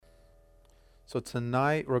So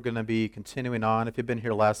tonight we're going to be continuing on. If you've been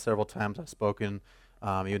here last several times, I've spoken.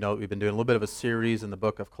 You know we've been doing a little bit of a series in the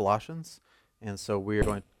book of Colossians, and so we're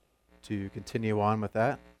going to continue on with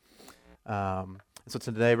that. So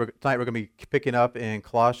tonight we're going to be picking up in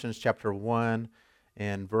Colossians chapter 1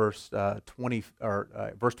 and verse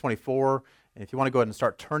 24. And if you want to go ahead and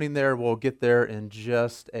start turning there, we'll get there in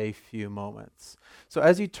just a few moments. So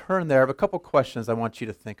as you turn there, I have a couple questions I want you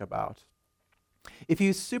to think about. If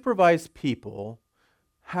you supervise people,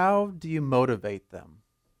 how do you motivate them?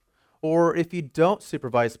 Or if you don't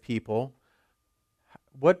supervise people,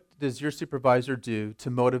 what does your supervisor do to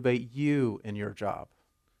motivate you in your job?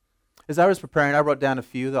 As I was preparing, I wrote down a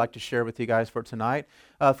few that I'd like to share with you guys for tonight.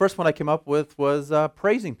 The first one I came up with was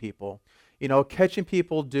praising people. You know, catching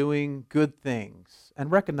people doing good things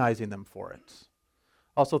and recognizing them for it.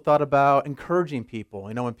 Also thought about encouraging people,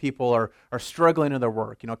 you know, when people are struggling in their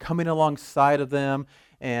work, you know, coming alongside of them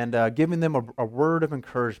and giving them a word of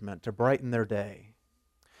encouragement to brighten their day.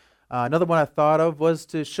 Another one I thought of was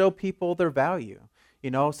to show people their value.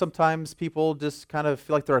 You know, sometimes people just kind of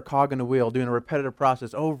feel like they're a cog in the wheel, doing a repetitive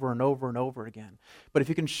process over and over and over again. But if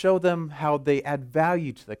you can show them how they add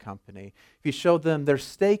value to the company, if you show them their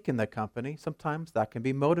stake in the company, sometimes that can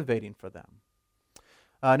be motivating for them.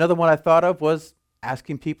 Another one I thought of was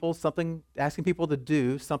asking people to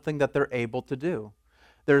do something that they're able to do.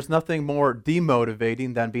 There's nothing more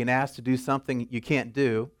demotivating than being asked to do something you can't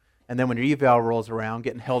do, and then when your eval rolls around,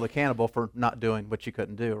 getting held accountable for not doing what you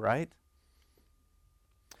couldn't do, right?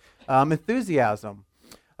 Enthusiasm.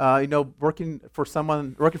 You know, working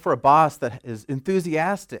for a boss that is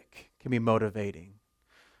enthusiastic can be motivating.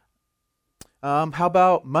 How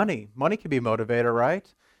about money? Money can be a motivator, right?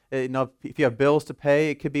 You know, if you have bills to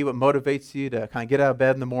pay, it could be what motivates you to kind of get out of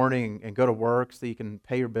bed in the morning and go to work so you can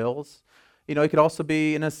pay your bills. You know, it could also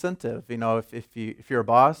be an incentive. You know, if you're a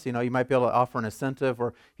boss, you know, you might be able to offer an incentive,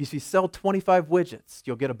 or if you sell 25 widgets,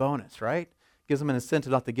 you'll get a bonus, right? Gives them an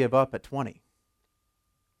incentive not to give up at 20.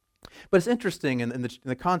 But it's interesting in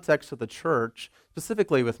the context of the church,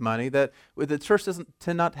 specifically with money, that the church doesn't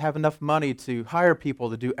tend not to have enough money to hire people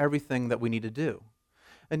to do everything that we need to do.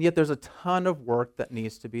 And yet there's a ton of work that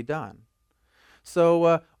needs to be done.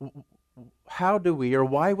 So how do we, or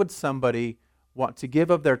why would somebody want to give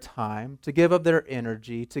of their time, to give of their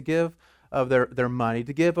energy, to give of their money,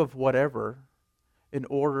 to give of whatever in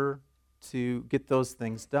order to get those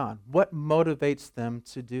things done? What motivates them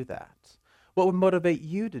to do that? What would motivate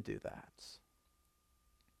you to do that?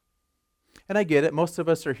 And I get it. Most of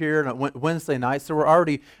us are here on Wednesday night, so we're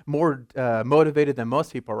already more motivated than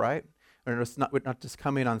most people, right? We're not just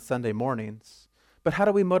coming on Sunday mornings. But how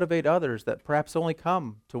do we motivate others that perhaps only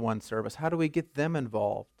come to one service? How do we get them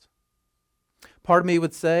involved? Part of me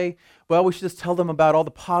would say, well, we should just tell them about all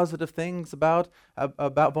the positive things about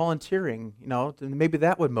volunteering. You know, and maybe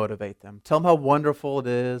that would motivate them. Tell them how wonderful it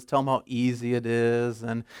is. Tell them how easy it is.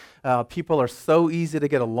 And people are so easy to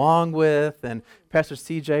get along with. And Pastor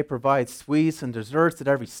CJ provides sweets and desserts at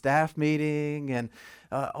every staff meeting and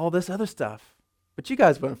all this other stuff. But you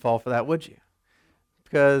guys wouldn't fall for that, would you?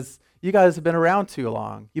 Because you guys have been around too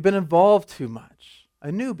long. You've been involved too much. A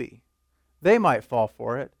newbie, they might fall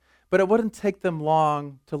for it. But it wouldn't take them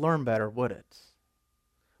long to learn better, would it?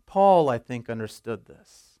 Paul, I think, understood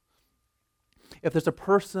this. If there's a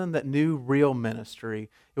person that knew real ministry,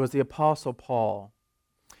 it was the Apostle Paul.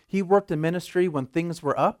 He worked in ministry when things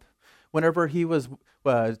were up, whenever he was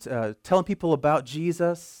telling people about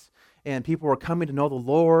Jesus, and people were coming to know the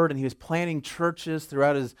Lord, and he was planting churches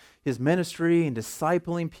throughout his ministry and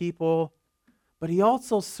discipling people. But he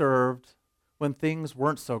also served when things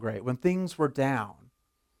weren't so great, when things were down.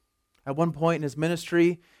 At one point in his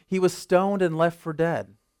ministry, he was stoned and left for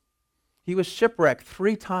dead. He was shipwrecked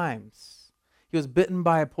 3 times. He was bitten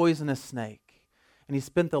by a poisonous snake. And he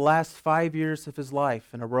spent the last 5 years of his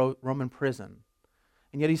life in a Roman prison.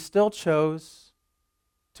 And yet he still chose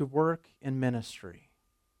to work in ministry.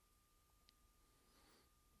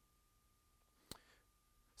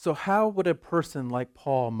 So how would a person like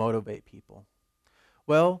Paul motivate people?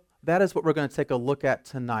 Well, that is what we're going to take a look at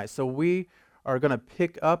tonight. So we are going to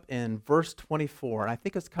pick up in verse 24. And I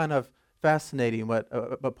think it's kind of fascinating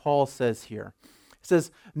what Paul says here. He says,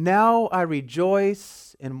 "Now I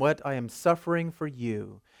rejoice in what I am suffering for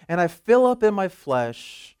you, and I fill up in my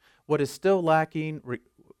flesh what is still lacking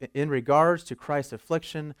in regards to Christ's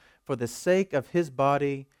affliction for the sake of his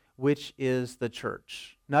body, which is the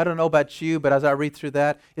church." Now, I don't know about you, but as I read through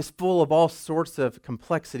that, it's full of all sorts of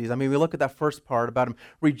complexities. I mean, we look at that first part about him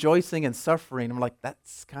rejoicing and suffering, and we're like,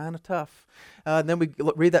 that's kind of tough. And then we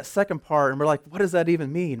read that second part, and we're like, what does that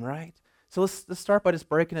even mean, right? So let's start by just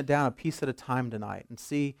breaking it down a piece at a time tonight and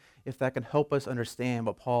see if that can help us understand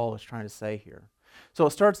what Paul is trying to say here. So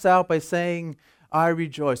it starts out by saying, I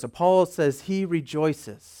rejoice. So Paul says he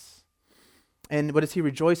rejoices. And what is he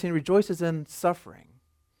rejoicing? He rejoices in suffering.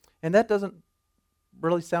 And that doesn't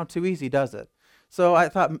really sound too easy, does it? So I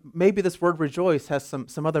thought maybe this word rejoice has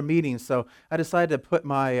some other meanings. So I decided to put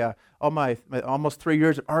all my almost 3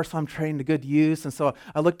 years of Arsalam training to good use. And so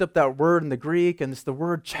I looked up that word in the Greek, and it's the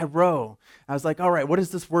word chairo. I was like, all right, what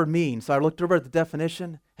does this word mean? So I looked over at the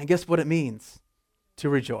definition, and guess what it means? To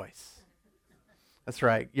rejoice. That's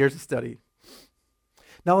right, years of study.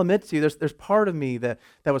 Now I'll admit to you, there's part of me that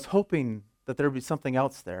was hoping that there would be something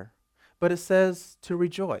else there. But it says to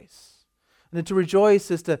rejoice. And then to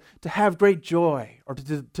rejoice is to have great joy, or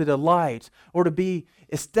to delight, or to be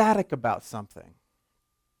ecstatic about something.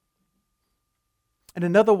 And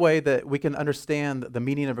another way that we can understand the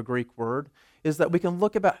meaning of a Greek word is that we can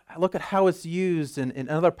look at how it's used in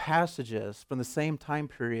other passages from the same time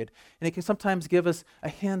period. And it can sometimes give us a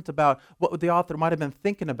hint about what the author might have been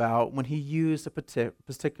thinking about when he used a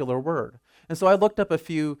particular word. And so I looked up a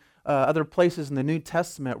few other places in the New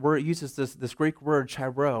Testament where it uses this Greek word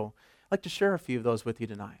chairo. I'd like to share a few of those with you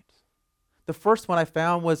tonight. The first one I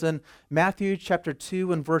found was in Matthew chapter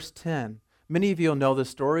 2 and verse 10. Many of you will know this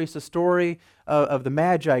story. It's the story of the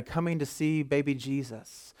Magi coming to see baby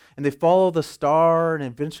Jesus. And they follow the star, and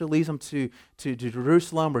eventually leads them to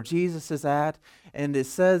Jerusalem where Jesus is at. And it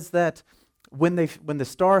says that when the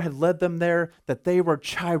star had led them there, that they were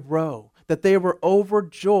chairo, that they were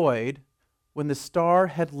overjoyed when the star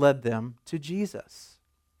had led them to Jesus.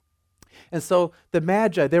 And so the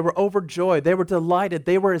Magi, they were overjoyed, they were delighted,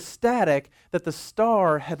 they were ecstatic that the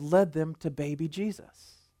star had led them to baby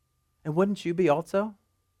Jesus. And wouldn't you be also?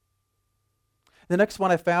 The next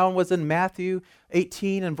one I found was in Matthew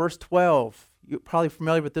 18 and verse 12. You're probably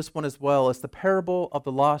familiar with this one as well. It's the parable of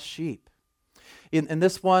the lost sheep. In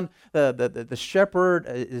this one, the shepherd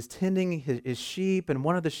is tending his sheep, and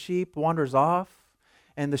one of the sheep wanders off,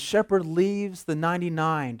 and the shepherd leaves the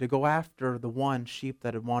 99 to go after the one sheep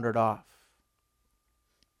that had wandered off.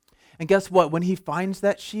 And guess what? When he finds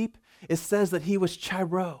that sheep, it says that he was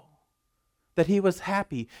chairo, that he was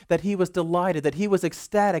happy, that he was delighted, that he was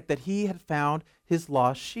ecstatic that he had found his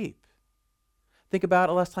lost sheep. Think about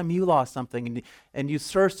it, last time you lost something and you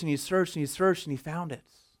searched and you searched and you searched and you found it.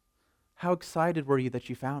 How excited were you that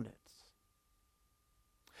you found it?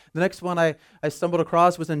 The next one I stumbled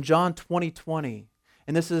across was in John 20:20.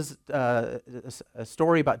 And this is a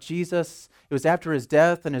story about Jesus. It was after his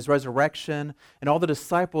death and his resurrection, and all the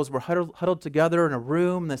disciples were huddled together in a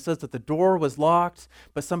room that says that the door was locked,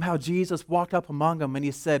 but somehow Jesus walked up among them and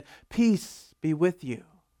he said, "Peace be with you."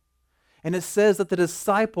 And it says that the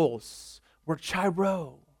disciples were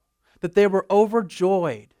chairo, that they were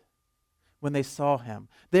overjoyed when they saw him.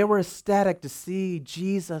 They were ecstatic to see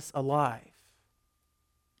Jesus alive.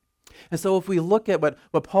 And so if we look at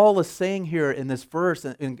what Paul is saying here in this verse,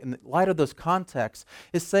 in light of those contexts,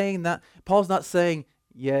 is saying that Paul's not saying,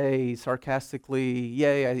 yay, sarcastically,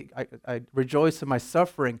 yay, I rejoice in my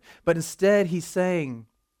suffering, but instead he's saying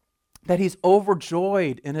that he's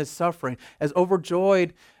overjoyed in his suffering, as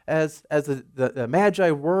overjoyed as the Magi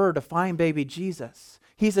were to find baby Jesus.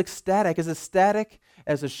 He's ecstatic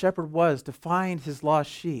as a shepherd was to find his lost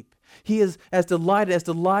sheep. He is as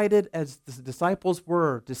delighted as the disciples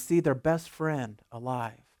were to see their best friend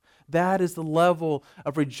alive. That is the level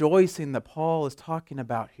of rejoicing that Paul is talking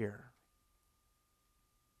about here.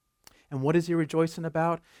 And what is he rejoicing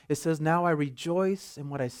about? It says, now I rejoice in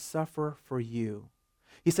what I suffer for you.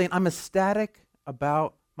 He's saying, I'm ecstatic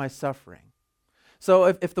about my suffering. So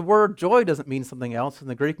if the word joy doesn't mean something else in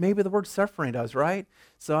the Greek, maybe the word suffering does, right?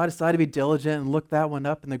 So I decided to be diligent and look that one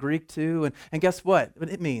up in the Greek too. And guess what?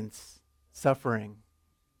 It means suffering.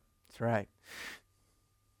 That's right.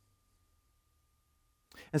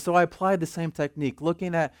 And so I applied the same technique,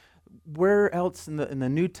 looking at where else in the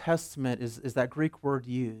New Testament is that Greek word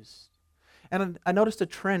used. And I noticed a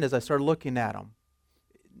trend as I started looking at them.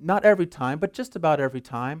 Not every time, but just about every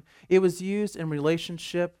time, it was used in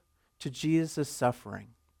relationship to Jesus' suffering.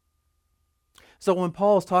 So when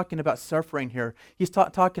Paul is talking about suffering here, he's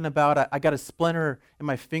talking about I got a splinter in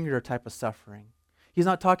my finger type of suffering. He's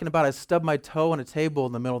not talking about I stubbed my toe on a table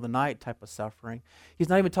in the middle of the night type of suffering. He's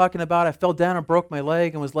not even talking about I fell down and broke my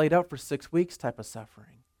leg and was laid out for 6 weeks type of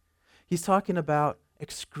suffering. He's talking about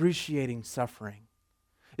excruciating suffering.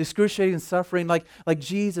 Excruciating suffering like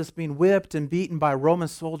Jesus being whipped and beaten by a Roman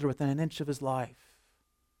soldier within an inch of his life.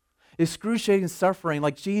 Excruciating suffering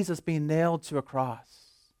like Jesus being nailed to a cross.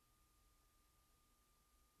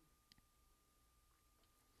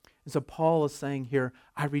 And so Paul is saying here,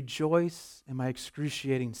 I rejoice in my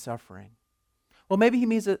excruciating suffering. Well, maybe he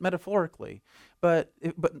means it metaphorically, but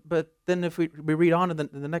then if we read on in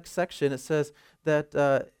the next section, it says that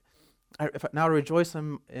now I rejoice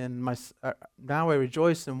now I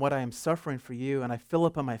rejoice in what I am suffering for you, and I fill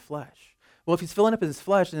up on my flesh. Well, if he's filling up his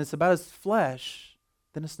flesh and it's about his flesh,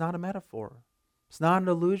 then it's not a metaphor. It's not an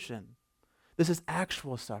illusion. This is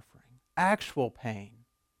actual suffering, actual pain,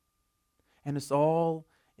 and it's all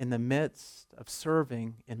in the midst of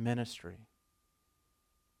serving in ministry.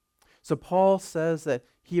 So Paul says that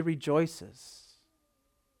he rejoices.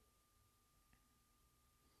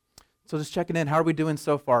 So just checking in, how are we doing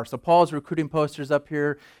so far? So Paul's recruiting posters up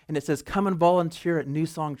here, and it says, come and volunteer at New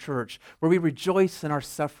Song Church, where we rejoice in our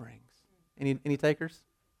sufferings. Any takers?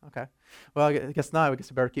 Okay. Well, I guess not. I guess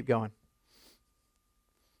we better keep going.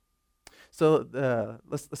 So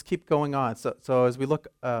let's keep going on. So as we look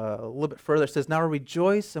a little bit further, it says, now I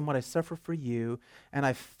rejoice in what I suffer for you, and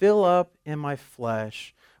I fill up in my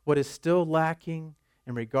flesh what is still lacking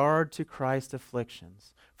in regard to Christ's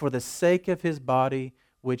afflictions, for the sake of his body,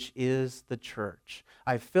 which is the church.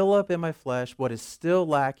 I fill up in my flesh what is still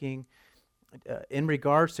lacking in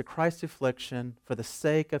regards to Christ's affliction, for the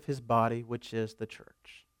sake of his body, which is the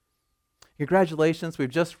church. Congratulations, we've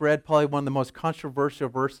just read probably one of the most controversial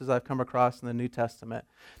verses I've come across in the New Testament.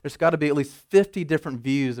 There's got to be at least 50 different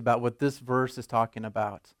views about what this verse is talking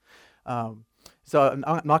about. So I'm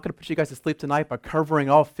not going to put you guys to sleep tonight by covering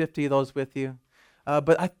all 50 of those with you.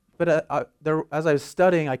 But as I was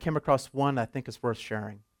studying, I came across one I think is worth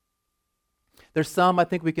sharing. There's some I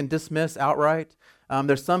think we can dismiss outright.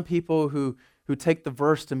 There's some people who take the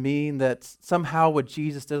verse to mean that somehow what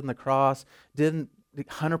Jesus did on the cross didn't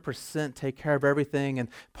 100% take care of everything, and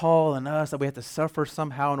Paul and us, that we have to suffer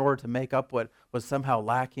somehow in order to make up what was somehow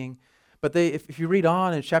lacking. But if you read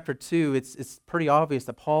on in chapter 2, it's pretty obvious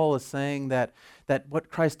that Paul is saying that what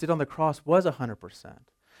Christ did on the cross was 100%.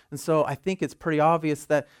 And so I think it's pretty obvious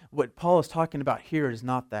that what Paul is talking about here is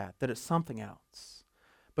not that it's something else.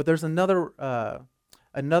 But there's another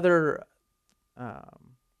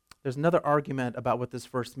argument about what this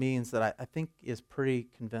verse means that I think is pretty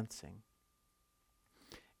convincing.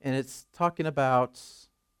 And it's talking about,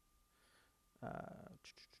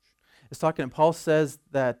 Paul says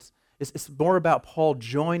that it's more about Paul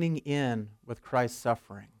joining in with Christ's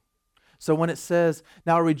suffering. So when it says,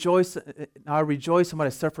 now I rejoice in what I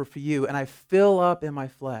suffer for you, and I fill up in my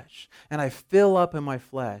flesh, and I fill up in my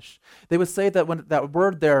flesh. They would say that when that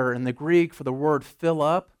word there in the Greek for the word fill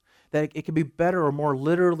up, that it could be better or more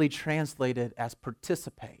literally translated as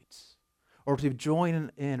participate, or to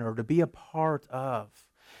join in, or to be a part of.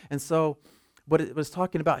 And so what it was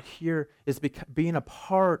talking about here is being a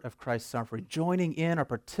part of Christ's suffering, joining in or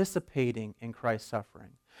participating in Christ's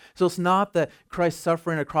suffering. So it's not that Christ's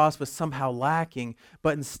suffering on the cross was somehow lacking,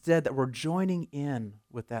 but instead that we're joining in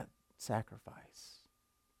with that sacrifice.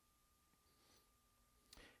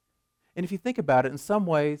 And if you think about it, in some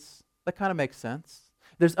ways, that kind of makes sense.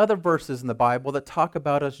 There's other verses in the Bible that talk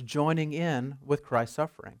about us joining in with Christ's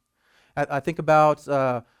suffering. I think about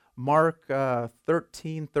Mark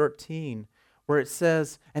 13:13, where it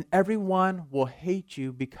says, and everyone will hate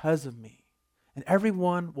you because of me. And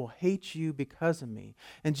everyone will hate you because of me.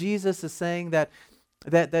 And Jesus is saying that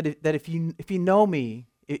if you know me,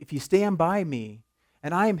 if you stand by me,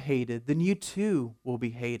 and I am hated, then you too will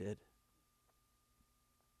be hated.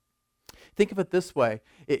 Think of it this way.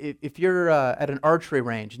 If you're at an archery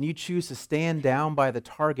range and you choose to stand down by the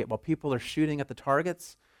target while people are shooting at the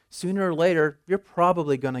targets, sooner or later, you're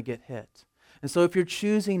probably going to get hit. And so if you're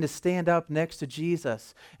choosing to stand up next to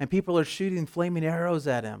Jesus and people are shooting flaming arrows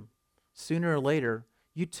at him, sooner or later,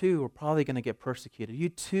 you too are probably going to get persecuted. You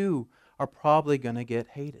too are probably going to get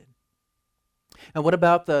hated. And what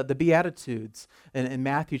about the Beatitudes in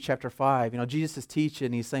Matthew chapter 5? You know, Jesus is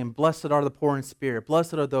teaching, he's saying, blessed are the poor in spirit,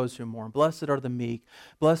 blessed are those who mourn, blessed are the meek,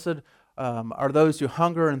 blessed are those who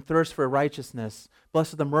hunger and thirst for righteousness,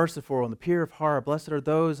 blessed are the merciful and the pure of heart, blessed are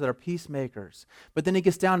those that are peacemakers. But then he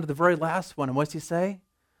gets down to the very last one, and what's he say?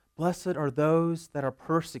 Blessed are those that are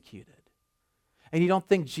persecuted. And you don't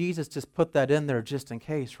think Jesus just put that in there just in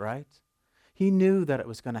case, right? He knew that it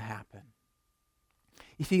was going to happen.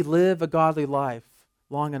 If you live a godly life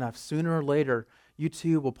long enough, sooner or later, you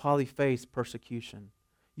too will probably face persecution.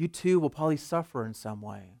 You too will probably suffer in some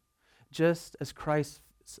way, just as Christ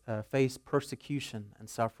faced persecution and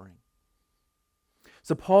suffering.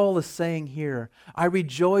 So Paul is saying here, I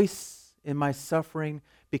rejoice in my suffering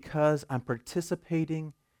because I'm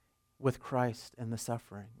participating with Christ in the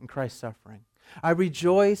suffering, in Christ's suffering. I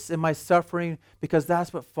rejoice in my suffering because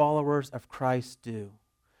that's what followers of Christ do.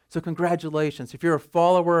 So congratulations. If you're a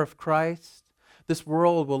follower of Christ, this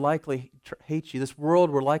world will likely hate you. This world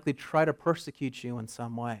will likely try to persecute you in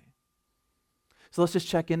some way. So let's just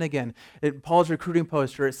check in again. In Paul's recruiting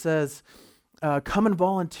poster, it says, come and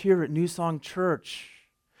volunteer at New Song Church,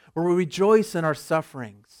 where we rejoice in our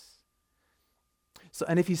sufferings. So,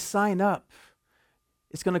 and if you sign up,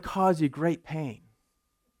 it's going to cause you great pain.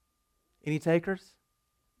 Any takers?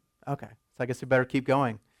 Okay, so I guess we better keep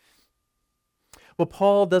going. Well,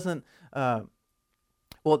 Paul doesn't, maybe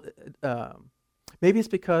it's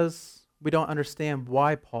because we don't understand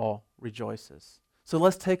why Paul rejoices. So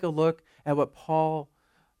let's take a look at what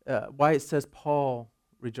why it says Paul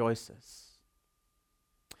rejoices.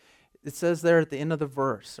 It says there at the end of the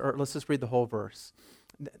verse, or let's just read the whole verse.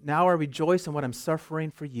 Now I rejoice in what I'm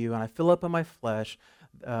suffering for you, and I fill up in my flesh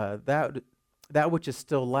that which is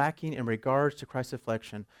still lacking in regards to Christ's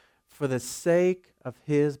affliction, for the sake of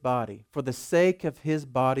his body,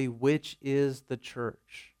 which is the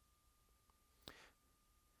church.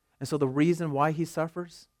 And so the reason why he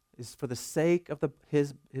suffers is for the sake of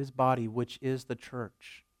his body, which is the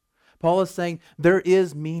church. Paul is saying there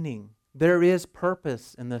is meaning, there is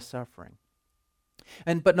purpose in this suffering.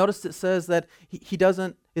 But notice it says that he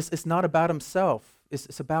doesn't, it's not about himself,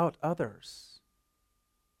 it's about others.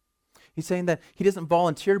 He's saying that he doesn't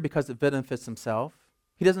volunteer because it benefits himself.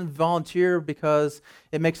 He doesn't volunteer because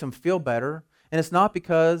it makes him feel better. And it's not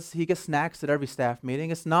because he gets snacks at every staff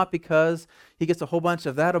meeting. It's not because he gets a whole bunch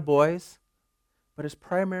of attaboys. But it's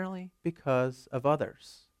primarily because of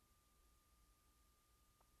others.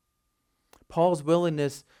 Paul's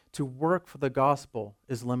willingness to work for the gospel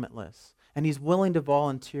is limitless. And he's willing to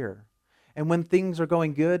volunteer. And when things are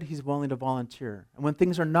going good, he's willing to volunteer. And when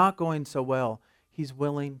things are not going so well, he's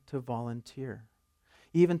willing to volunteer.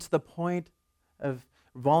 Even to the point of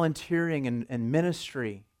volunteering in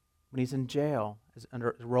ministry when he's in jail as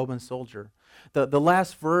under a Roman soldier. The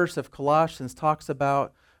last verse of Colossians talks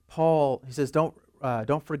about Paul. He says, don't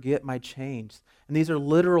forget my chains. And these are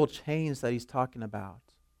literal chains that he's talking about.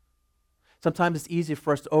 Sometimes it's easy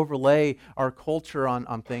for us to overlay our culture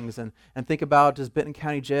on things and think about just Benton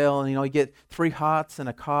County Jail, and you get 3 hots and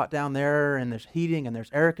a cot down there, and there's heating and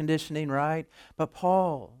there's air conditioning, right? But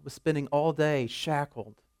Paul was spending all day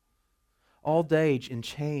shackled, all day in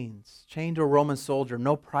chains, chained to a Roman soldier,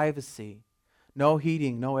 no privacy, no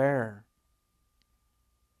heating, no air.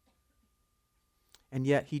 And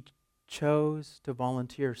yet he chose to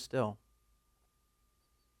volunteer still.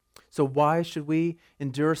 So why should we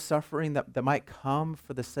endure suffering that might come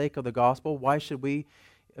for the sake of the gospel? Why should we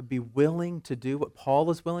be willing to do what Paul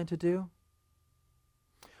is willing to do?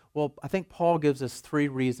 Well, I think Paul gives us 3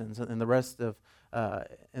 reasons in the rest of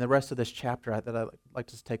this chapter that I'd like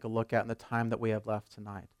to take a look at in the time that we have left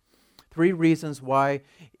tonight. 3 reasons why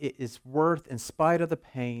it is worth, in spite of the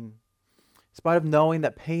pain, in spite of knowing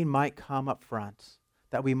that pain might come up front,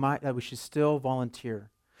 that we should still volunteer.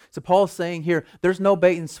 So Paul is saying here, there's no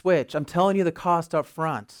bait and switch. I'm telling you the cost up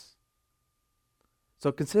front.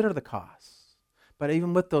 So consider the costs. But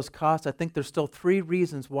even with those costs, I think there's still 3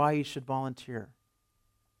 reasons why you should volunteer.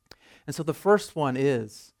 And so the first one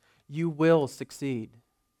is, you will succeed.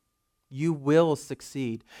 You will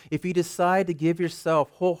succeed. If you decide to give yourself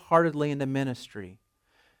wholeheartedly into ministry,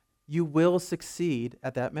 you will succeed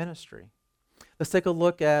at that ministry. Let's take a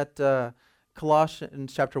look at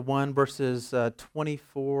Colossians chapter 1, verses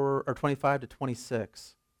 25 to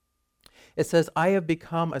 26. It says, I have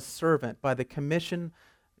become a servant by the commission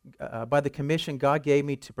God gave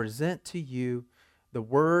me to present to you the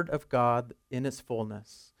word of God in its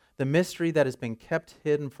fullness, the mystery that has been kept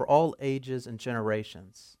hidden for all ages and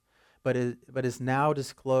generations, but is now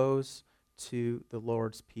disclosed to the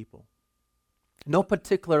Lord's people. Note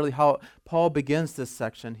particularly how Paul begins this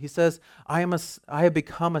section. He says, I have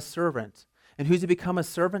become a servant. And who's he become a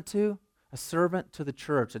servant to? A servant to the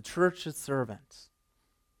church, a church's servant.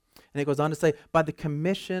 And it goes on to say, by the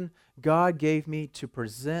commission God gave me to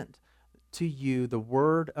present to you the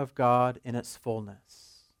word of God in its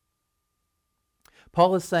fullness.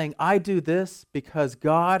 Paul is saying, I do this because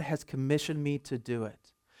God has commissioned me to do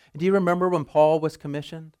it. And do you remember when Paul was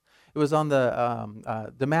commissioned? It was on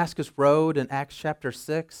the Damascus Road in Acts chapter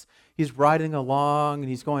 6. He's riding along and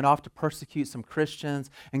he's going off to persecute some Christians.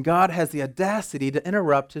 And God has the audacity to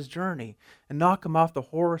interrupt his journey and knock him off the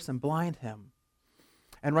horse and blind him.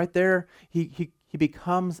 And right there, he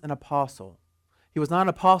becomes an apostle. He was not an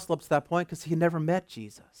apostle up to that point because he had never met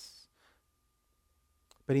Jesus.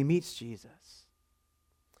 But he meets Jesus.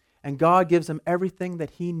 And God gives him everything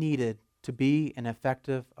that he needed to be an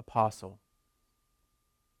effective apostle.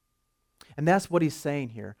 And that's what he's saying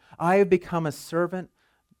here. I have become a servant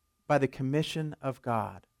by the commission of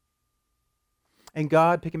God. And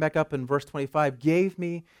God, picking back up in verse 25, gave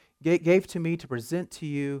to me to present to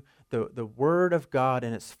you the word of God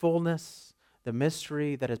in its fullness, the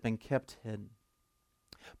mystery that has been kept hidden.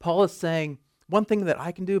 Paul is saying, one thing that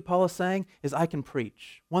I can do, Paul is saying, is I can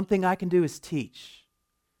preach. One thing I can do is teach.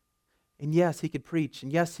 And yes, he could preach,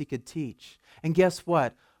 and yes, he could teach. And guess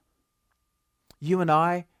what? You and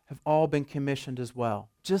I have all been commissioned as well,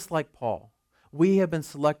 just like Paul. We have been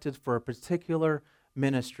selected for a particular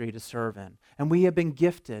ministry to serve in, and we have been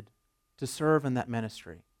gifted to serve in that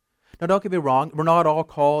ministry. Now, don't get me wrong, we're not all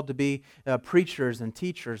called to be preachers and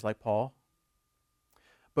teachers like Paul,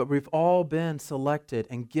 but we've all been selected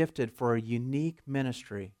and gifted for a unique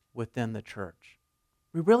ministry within the church.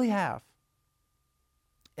 We really have.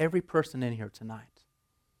 Every person in here tonight.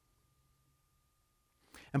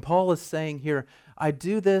 And Paul is saying here, I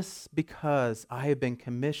do this because I have been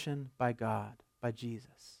commissioned by God, by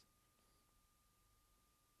Jesus.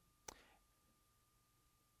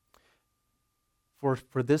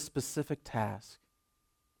 For this specific task.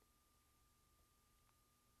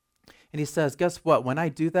 And he says, guess what? When I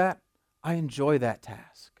do that, I enjoy that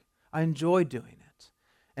task. I enjoy doing it.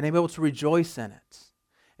 And I'm able to rejoice in it.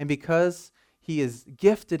 And because he is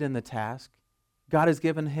gifted in the task, God has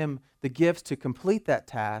given him the gifts to complete that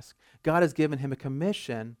task. God has given him a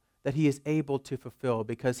commission that he is able to fulfill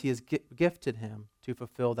because he has gifted him to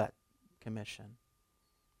fulfill that commission.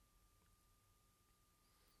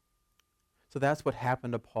 So that's what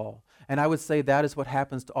happened to Paul. And I would say that is what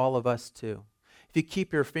happens to all of us too. If you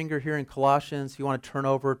keep your finger here in Colossians, if you want to turn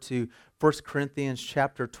over to 1 Corinthians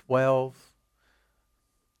chapter 12.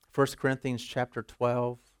 1 Corinthians chapter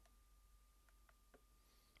 12.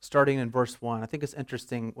 Starting in verse 1. I think it's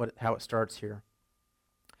interesting how it starts here.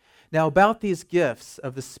 Now about these gifts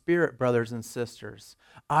of the Spirit, brothers and sisters,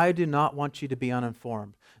 I do not want you to be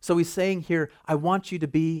uninformed. So he's saying here, I want you to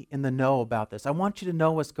be in the know about this. I want you to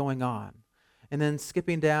know what's going on. And then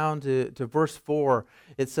skipping down to verse 4,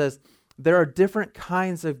 it says, there are different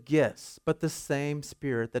kinds of gifts, but the same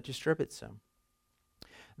Spirit that distributes them.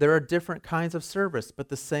 There are different kinds of service, but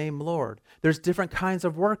the same Lord. There's different kinds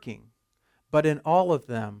of working, but in all of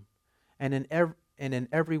them and in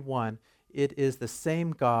every one, it is the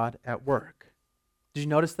same God at work. Did you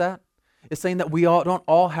notice that? It's saying that we don't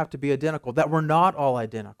all have to be identical, that we're not all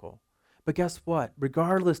identical. But guess what?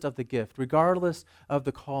 Regardless of the gift, regardless of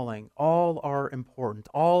the calling, all are important,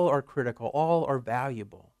 all are critical, all are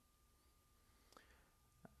valuable.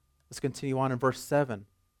 Let's continue on in verse 7.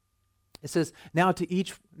 It says, now to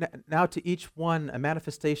each one a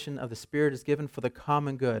manifestation of the Spirit is given for the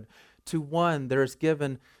common good. To one there is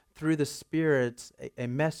given through the Spirit a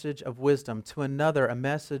message of wisdom, to another a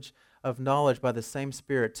message of knowledge by the same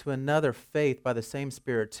Spirit, to another faith by the same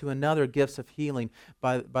Spirit, to another gifts of healing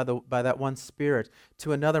by that one Spirit,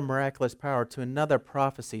 to another miraculous power, to another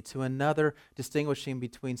prophecy, to another distinguishing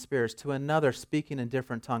between spirits, to another speaking in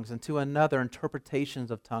different tongues, and to another interpretations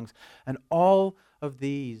of tongues. And all of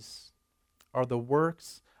these are the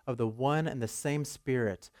works of the one and the same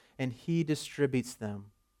Spirit, and He distributes them.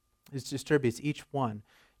 He distributes each one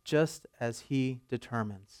just as He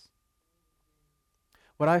determines.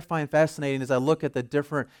 What I find fascinating as I look at the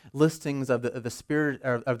different listings of the Spirit,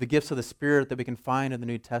 or of the gifts of the Spirit that we can find in the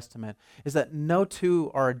New Testament, is that no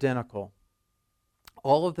two are identical.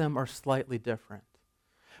 All of them are slightly different,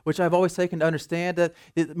 which I've always taken to understand that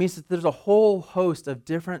it means that there's a whole host of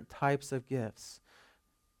different types of gifts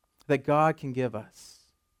that God can give us.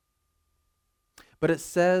 But it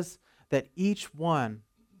says that each one,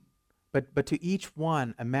 but to each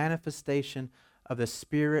one, a manifestation of the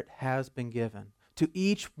Spirit has been given. To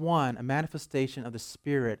each one, a manifestation of the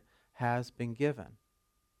Spirit has been given.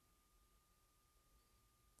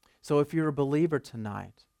 So if you're a believer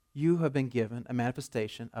tonight, you have been given a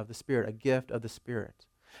manifestation of the Spirit, a gift of the Spirit.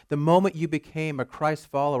 The moment you became a Christ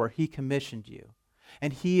follower, He commissioned you,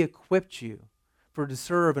 and He equipped you to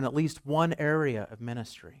serve in at least one area of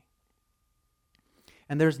ministry.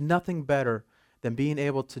 And there's nothing better than being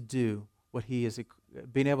able to do what He has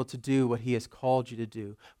called you to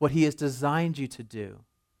do, what He has designed you to do.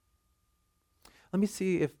 Let me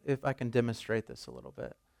see if I can demonstrate this a little bit.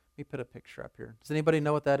 Let me put a picture up here. Does anybody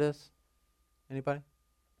know what that is? Anybody?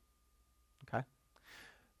 Okay.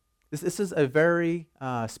 This is a very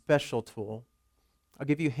special tool. I'll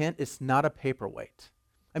give you a hint. It's not a paperweight.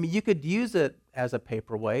 I mean, you could use it as a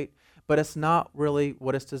paperweight, but it's not really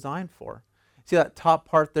what it's designed for. See that top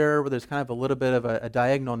part there where there's kind of a little bit of a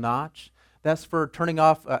diagonal notch? That's for turning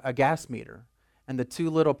off a gas meter. And the two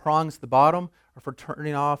little prongs at the bottom are for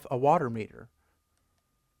turning off a water meter.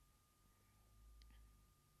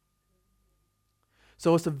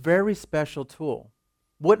 So it's a very special tool.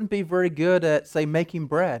 wouldn't be very good at, say, making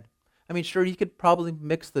bread. I mean, sure, you could probably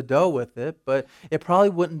mix the dough with it, but it probably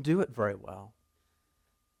wouldn't do it very well.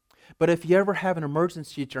 But if you ever have an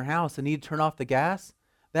emergency at your house and need to turn off the gas,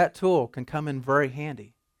 that tool can come in very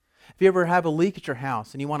handy. If you ever have a leak at your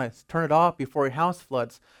house and you want to turn it off before your house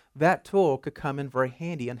floods, that tool could come in very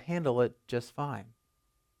handy and handle it just fine.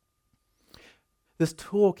 This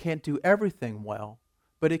tool can't do everything well,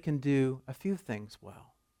 but it can do a few things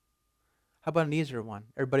well. How about an easier one?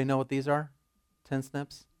 Everybody know what these are? Tin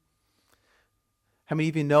snips? How many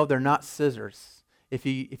of you know they're not scissors?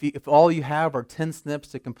 If all you have are tin snips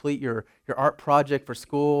to complete your art project for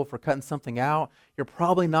school, for cutting something out, you're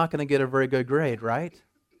probably not going to get a very good grade, right?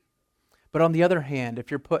 But on the other hand, if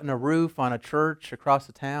you're putting a roof on a church across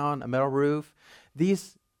the town, a metal roof,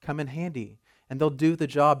 these come in handy, and they'll do the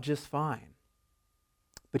job just fine.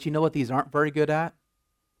 But you know what these aren't very good at?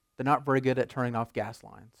 They're not very good at turning off gas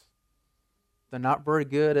lines. They're not very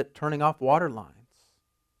good at turning off water lines.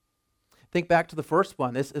 Think back to the first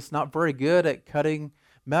one. It's not very good at cutting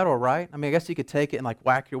metal, right? I mean, I guess you could take it and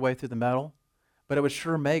whack your way through the metal, but it would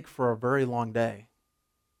sure make for a very long day.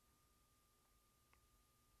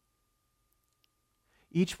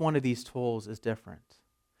 Each one of these tools is different,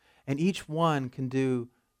 and each one can do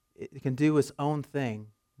its own thing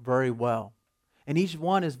very well, and each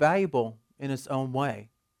one is valuable in its own way,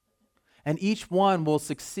 and each one will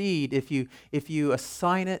succeed if you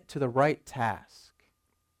assign it to the right task.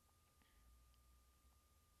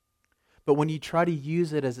 But when you try to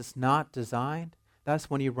use it as it's not designed, that's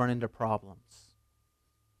when you run into problems.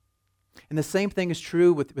 And the same thing is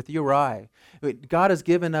true with you or I. God has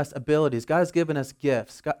given us abilities. God has given us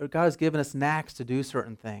gifts. God has given us knacks to do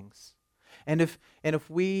certain things. And if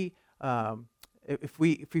we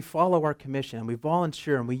follow our commission and we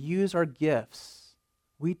volunteer and we use our gifts,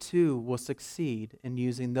 we too will succeed in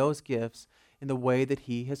using those gifts in the way that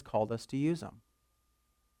He has called us to use them.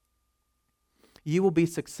 You will be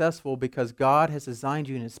successful because God has designed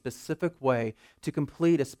you in a specific way to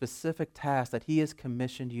complete a specific task that He has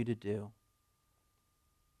commissioned you to do.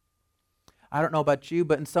 I don't know about you,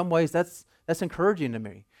 but in some ways that's encouraging to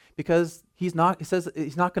me, because He says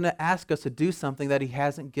He's not going to ask us to do something that He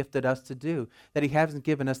hasn't gifted us to do, that He hasn't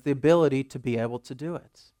given us the ability to be able to do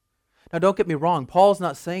it. Now, don't get me wrong. Paul's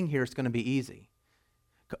not saying here it's going to be easy.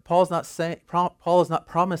 Paul is not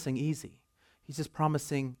promising easy. He's just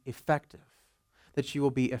promising effective, that you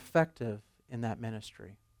will be effective in that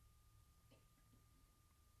ministry.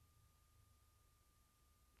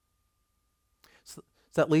 So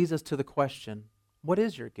that leads us to the question, what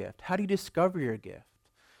is your gift? How do you discover your gift?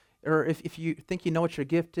 Or if you think you know what your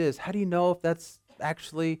gift is, how do you know if that's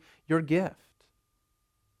actually your gift?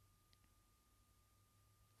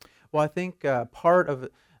 Well, I think I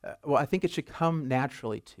think it should come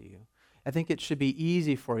naturally to you. I think it should be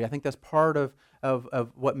easy for you. I think that's part of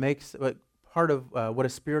what makes what a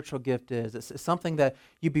spiritual gift is. It's something that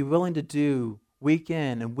you'd be willing to do week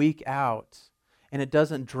in and week out, and it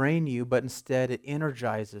doesn't drain you, but instead it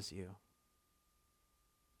energizes you.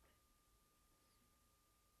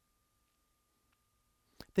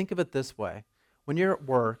 Think of it this way. When you're at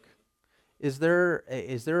work, is there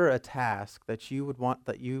a task that you would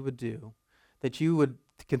do, that you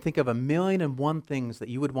can think of 1,000,001 things that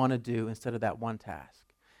you would want to do instead of that one task?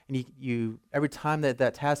 And you every time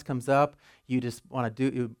that task comes up, you just want to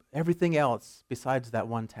do everything else besides that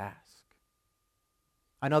one task.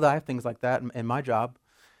 I know that I have things like that in my job.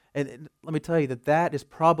 And let me tell you that is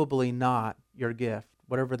probably not your gift,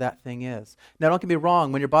 whatever that thing is. Now, don't get me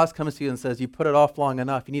wrong. When your boss comes to you and says, you put it off long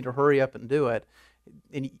enough, you need to hurry up and do it,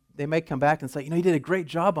 and they may come back and say, you did a great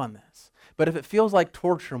job on this. But if it feels like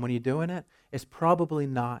torture when you're doing it, it's probably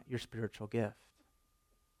not your spiritual gift.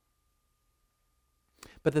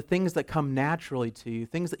 But the things that come naturally to you,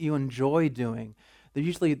 things that you enjoy doing,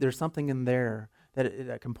 there's something in there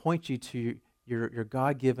that can point you to your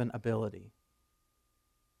God-given ability.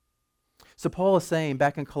 So Paul is saying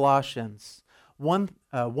back in Colossians, one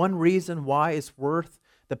reason why it's worth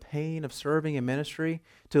the pain of serving in ministry,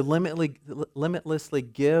 to limitlessly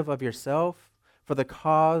give of yourself for the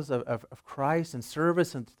cause of Christ and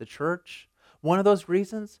service into the church, one of those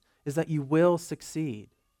reasons is that you will succeed.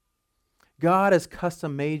 God has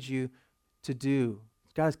custom made you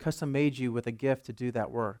God has custom made you with a gift to do that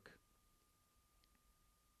work.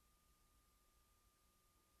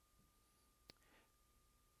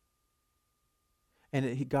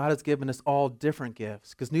 And God has given us all different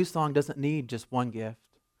gifts, because New Song doesn't need just one gift.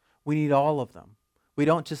 We need all of them. We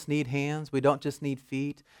don't just need hands. We don't just need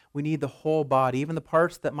feet. We need the whole body, even the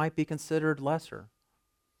parts that might be considered lesser.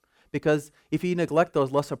 Because if you neglect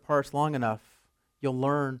those lesser parts long enough, you'll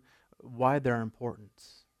learn why they're important.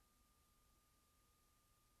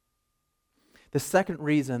 The second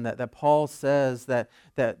reason that Paul says that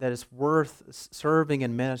it's worth serving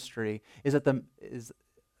in ministry is that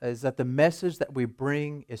the message that we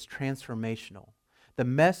bring is transformational. The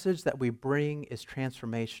message that we bring is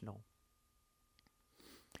transformational.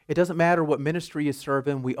 It doesn't matter what ministry you serve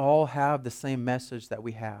in, we all have the same message that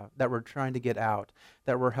we have, that we're trying to get out,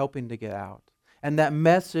 that we're helping to get out. And that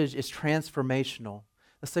message is transformational.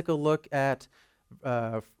 Let's take a look at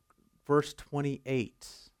verse 28.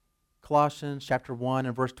 Colossians chapter 1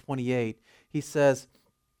 and verse 28. He says,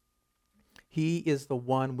 He is the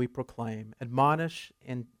one we proclaim,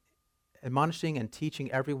 admonishing and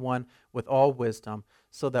teaching everyone with all wisdom,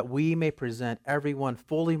 so that we may present everyone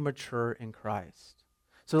fully mature in Christ.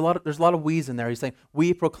 So there's a lot of we's in there. He's saying,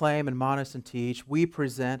 we proclaim, admonish, and teach. We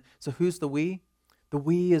present. So who's the we? The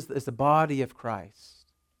we is the body of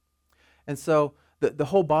Christ. And so the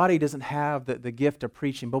whole body doesn't have the gift of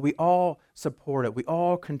preaching, but we all support it. We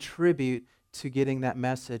all contribute to getting that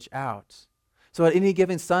message out. So at any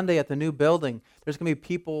given Sunday at the new building, there's going to be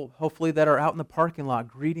people, hopefully, that are out in the parking lot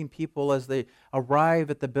greeting people as they arrive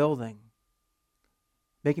at the building,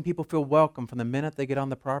 making people feel welcome from the minute they get on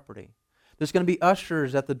the property. There's going to be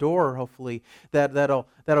ushers at the door, hopefully, that'll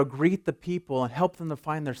greet the people and help them to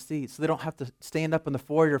find their seats so they don't have to stand up in the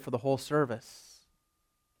foyer for the whole service.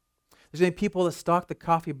 There's going to be people that stock the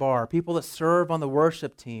coffee bar, people that serve on the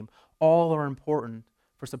worship team. All are important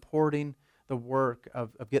for supporting the work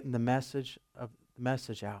of getting the message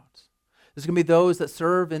out. There's going to be those that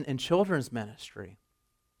serve in children's ministry,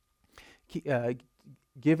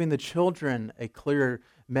 giving the children a clear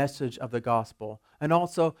message of the gospel, and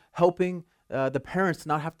also helping the parents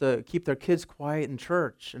not have to keep their kids quiet in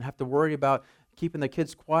church and have to worry about keeping their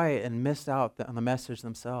kids quiet and miss out on the message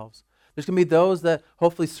themselves. There's going to be those that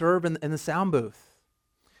hopefully serve in the sound booth.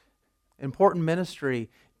 Important ministry,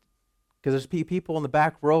 because there's people in the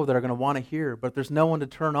back row that are going to want to hear, but if there's no one to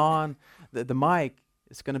turn on the mic,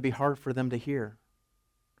 it's going to be hard for them to hear.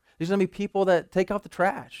 There's going to be people that take out the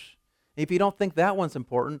trash. If you don't think that one's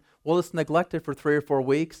important, well, it's neglected for 3 or 4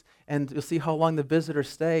 weeks, and you'll see how long the visitors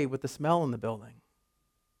stay with the smell in the building.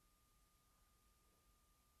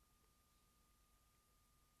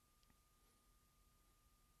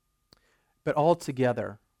 But all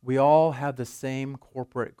together, we all have the same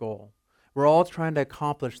corporate goal. We're all trying to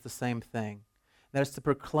accomplish the same thing. And that is to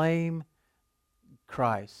proclaim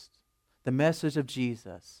Christ, the message of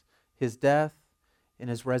Jesus, His death and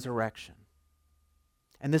His resurrection.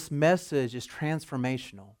 And this message is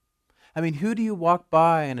transformational. I mean, who do you walk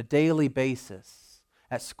by on a daily basis,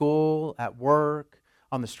 at school, at work,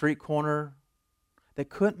 on the street corner, that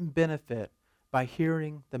couldn't benefit by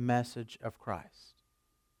hearing the message of Christ?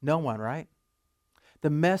 No one, right? The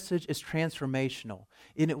message is transformational,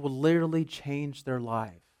 and it will literally change their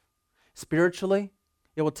life. Spiritually,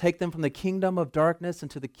 it will take them from the kingdom of darkness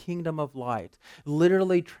into the kingdom of light,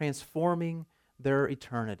 literally transforming their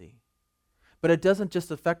eternity. But it doesn't just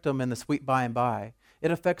affect them in the sweet by and by. It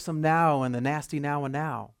affects them now in the nasty now and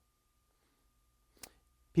now.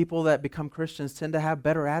 People that become Christians tend to have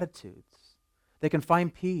better attitudes. They can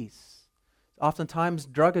find peace. Oftentimes,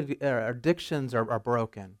 drug addictions are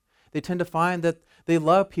broken. They tend to find that they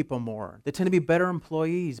love people more. They tend to be better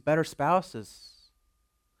employees, better spouses.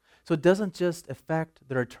 So it doesn't just affect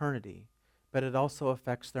their eternity, but it also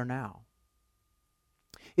affects their now.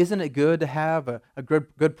 Isn't it good to have a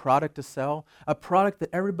good product to sell? A product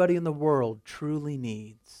that everybody in the world truly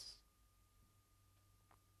needs.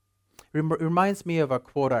 It reminds me of a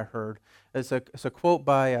quote I heard. It's a quote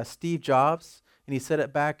by Steve Jobs, and he said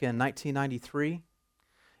it back in 1993.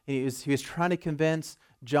 He was trying to convince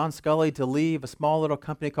John Sculley to leave a small little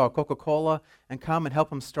company called Coca-Cola and come and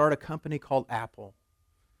help him start a company called Apple.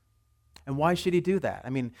 And why should he do that? I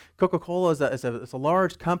mean, Coca-Cola is a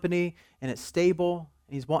large company, and it's stable,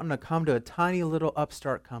 and he's wanting to come to a tiny little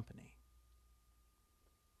upstart company.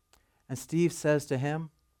 And Steve says to him,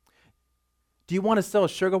 do you want to sell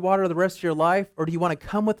sugar water the rest of your life, or do you want to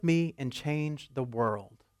come with me and change the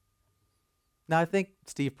world? Now, I think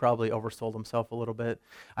Steve probably oversold himself a little bit.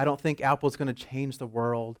 I don't think Apple's going to change the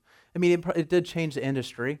world. I mean, it did change the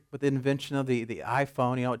industry with the invention of the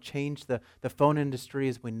iPhone. You know, it changed the phone industry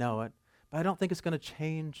as we know it. But I don't think it's going to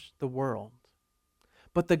change the world.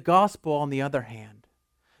 But the gospel, on the other hand,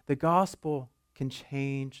 the gospel can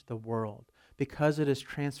change the world because it is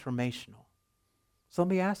transformational. So let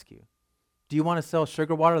me ask you, do you want to sell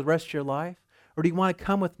sugar water the rest of your life? Or do you want to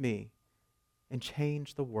come with me and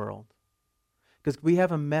change the world? Because we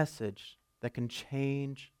have a message that can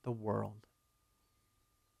change the world.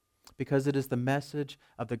 because it is the message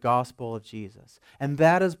of the gospel of Jesus. And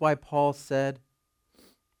that is why Paul said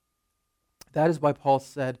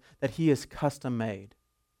that he is custom made.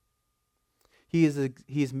 He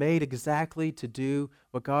is made exactly to do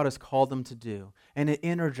what God has called him to do, and it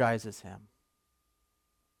energizes him.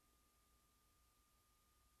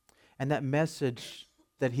 And that message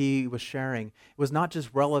that he was sharing was not just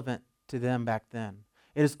relevant to them back then.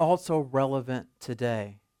 It is also relevant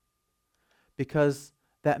today, because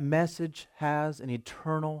that message has an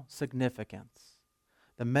eternal significance.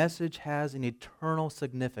 The message has an eternal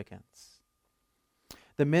significance.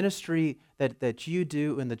 The ministry that you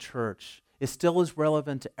do in the church is still as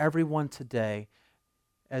relevant to everyone today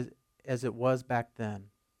as it was back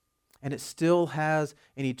then. And it still has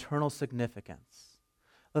an eternal significance.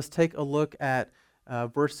 Let's take a look at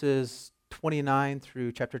verses 29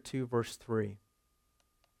 through chapter 2, verse 3.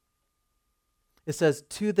 It says,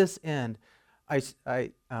 "To this end, I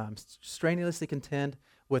strenuously contend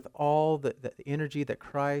with all the energy that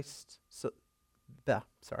Christ..."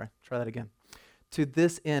 "To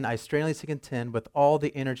this end, I strenuously contend with all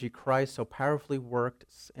the energy Christ so powerfully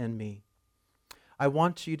worked in me. I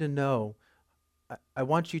want you to know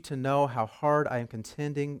how hard I am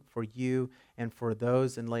contending for you and for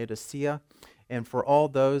those in Laodicea and for all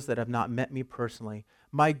those that have not met me personally.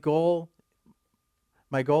 My goal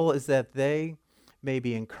is that they may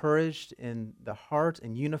be encouraged in the heart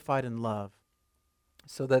and unified in love,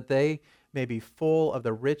 so that they may be full of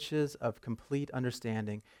the riches of complete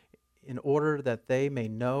understanding, in order that they may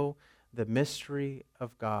know the mystery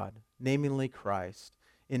of God, namely Christ,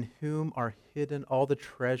 in whom are hidden all the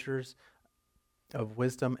treasures of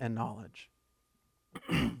wisdom and knowledge."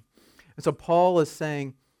 And so Paul is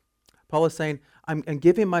saying, I'm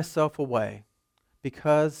giving myself away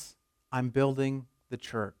because I'm building the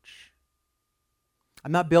church.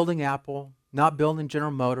 I'm not building Apple, not building General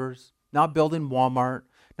Motors, not building Walmart,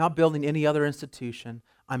 not building any other institution.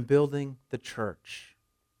 I'm building the church.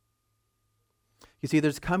 You see,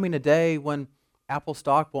 there's coming a day when Apple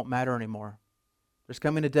stock won't matter anymore. There's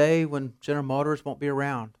coming a day when General Motors won't be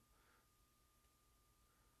around.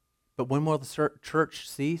 But when will the church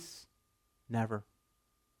cease? Never.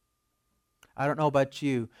 I don't know about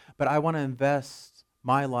you, but I want to invest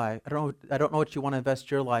my life. I don't know what you want to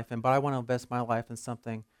invest your life in, but I want to invest my life in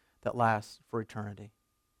something that lasts for eternity.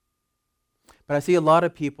 But I see a lot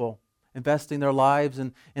of people investing their lives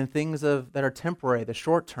in things that are temporary, the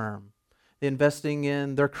short term. They're investing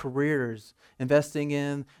in their careers, investing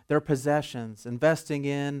in their possessions, investing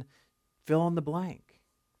in fill in the blank.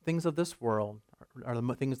 Things of this world are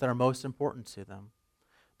the things that are most important to them.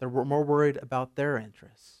 They're more worried about their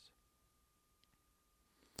interests.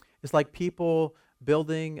 It's like people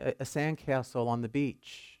building a sandcastle on the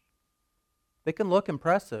beach. They can look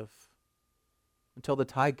impressive until the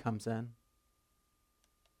tide comes in,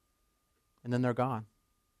 and then they're gone.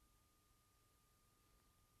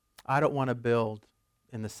 I don't want to build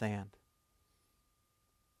in the sand.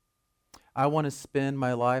 I want to spend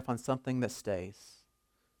my life on something that stays.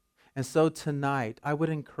 And so tonight, I would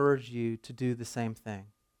encourage you to do the same thing.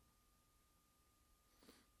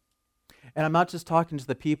 And I'm not just talking to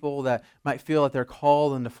the people that might feel that they're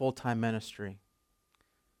called into full-time ministry.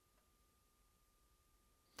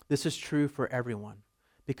 This is true for everyone,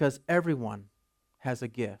 because everyone has a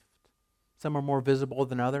gift. Some are more visible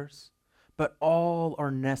than others, but all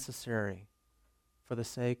are necessary for the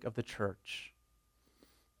sake of the church.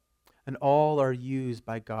 And all are used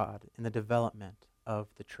by God in the development of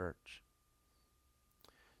the church.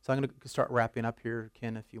 So I'm going to start wrapping up here.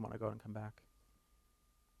 Ken, if you want to go and come back.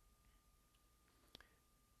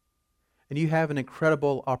 And you have an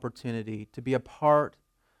incredible opportunity to be a part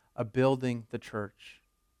of building the church,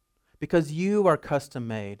 because you are custom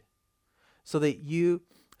made so that you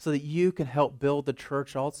can help build the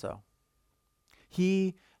church also.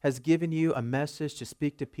 He has given you a message to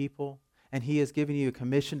speak to people, and He has given you a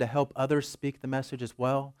commission to help others speak the message as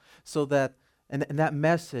well, so that and that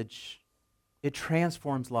message, it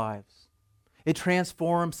transforms lives. It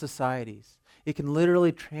transforms societies. It can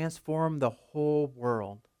literally transform the whole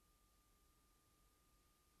world.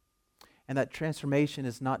 And that transformation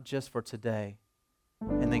is not just for today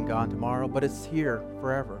and then gone tomorrow, but it's here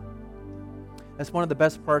forever. That's one of the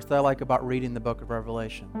best parts that I like about reading the book of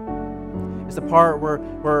Revelation. It's the part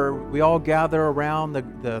where we all gather around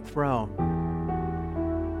the throne.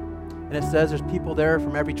 And it says there's people there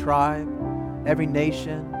from every tribe, every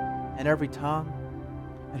nation, and every tongue.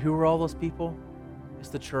 And who are all those people? It's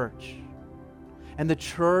the church. And the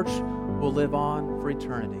church will live on for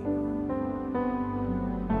eternity.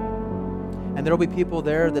 And there will be people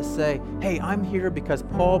there that say, hey, I'm here because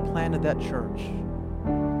Paul planted that church.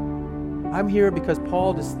 I'm here because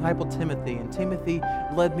Paul discipled Timothy, and Timothy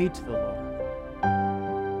led me to the Lord.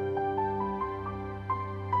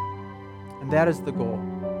 And that is the goal,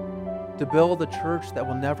 to build a church that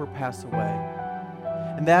will never pass away.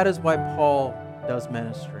 And that is why Paul does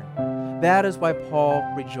ministry. That is why Paul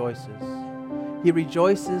rejoices. He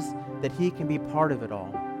rejoices that he can be part of it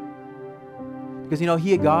all. Because,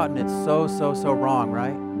 he had gotten it so wrong,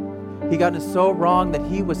 right? He got it so wrong that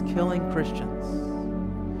he was killing Christians.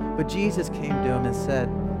 But Jesus came to him and said,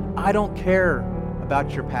 I don't care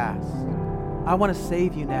about your past. I want to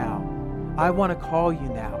save you now. I want to call you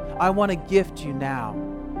now. I want to gift you now.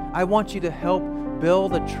 I want you to help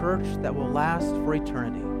build a church that will last for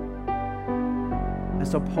eternity. And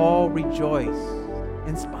so Paul rejoiced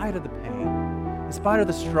in spite of the pain, in spite of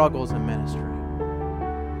the struggles in ministry.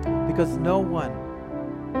 Because no one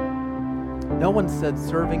said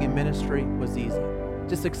serving in ministry was easy,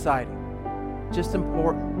 just exciting, just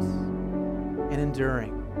important and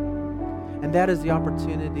enduring. And that is the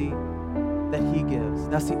opportunity that he gives.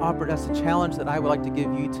 That's the challenge that I would like to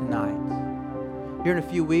give you tonight. Here in a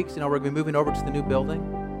few weeks, we're going to be moving over to the new building.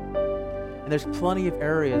 And there's plenty of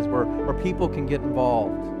areas where people can get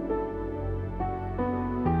involved.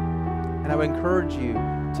 And I would encourage you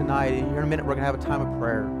tonight, here in a minute we're going to have a time of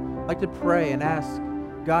prayer. I'd like to pray and ask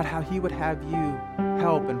God how he would have you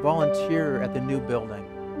help and volunteer at the new building.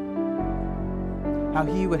 How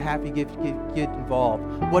he would have you get involved.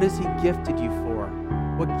 What has he gifted you for?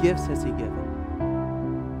 What gifts has he given?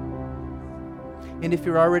 And if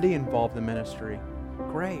you're already involved in ministry,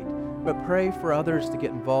 great. But pray for others to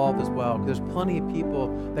get involved as well. Because there's plenty of people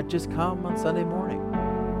that just come on Sunday morning,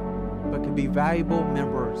 but can be valuable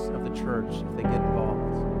members of the church if they get involved.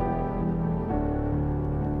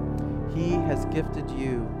 He has gifted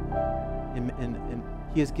you, and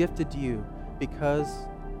he has gifted you because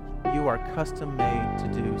you are custom made to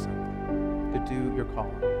do something, to do your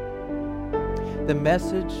calling. The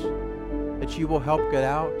message that you will help get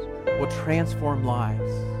out will transform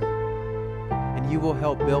lives. And you will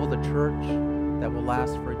help build a church that will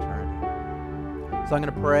last for eternity. So I'm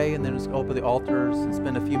going to pray and then just open the altars and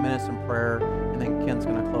spend a few minutes in prayer, and then Ken's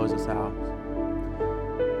going to close us out.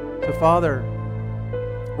 So Father,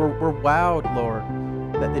 we're wowed, Lord,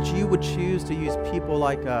 that you would choose to use people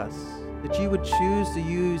like us, that you would choose to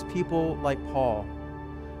use people like Paul.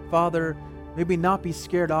 Father, may we not be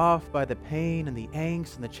scared off by the pain and the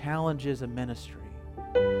angst and the challenges of ministry,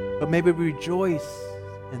 but may we rejoice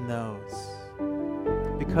in those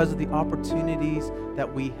because of the opportunities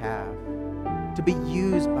that we have to be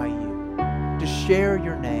used by you, to share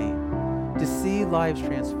your name, to see lives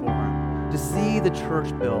transformed, to see the church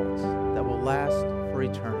built that will last for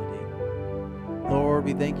eternity. Lord,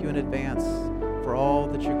 we thank you in advance for all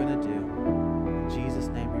that you're going to do. In Jesus'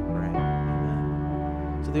 name we pray.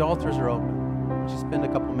 Amen. So the altars are open. Let's just spend a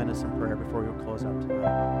couple minutes in prayer before we close out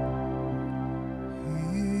tonight.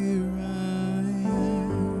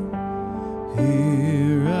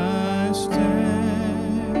 Here I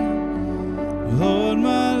stand, Lord,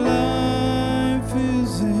 my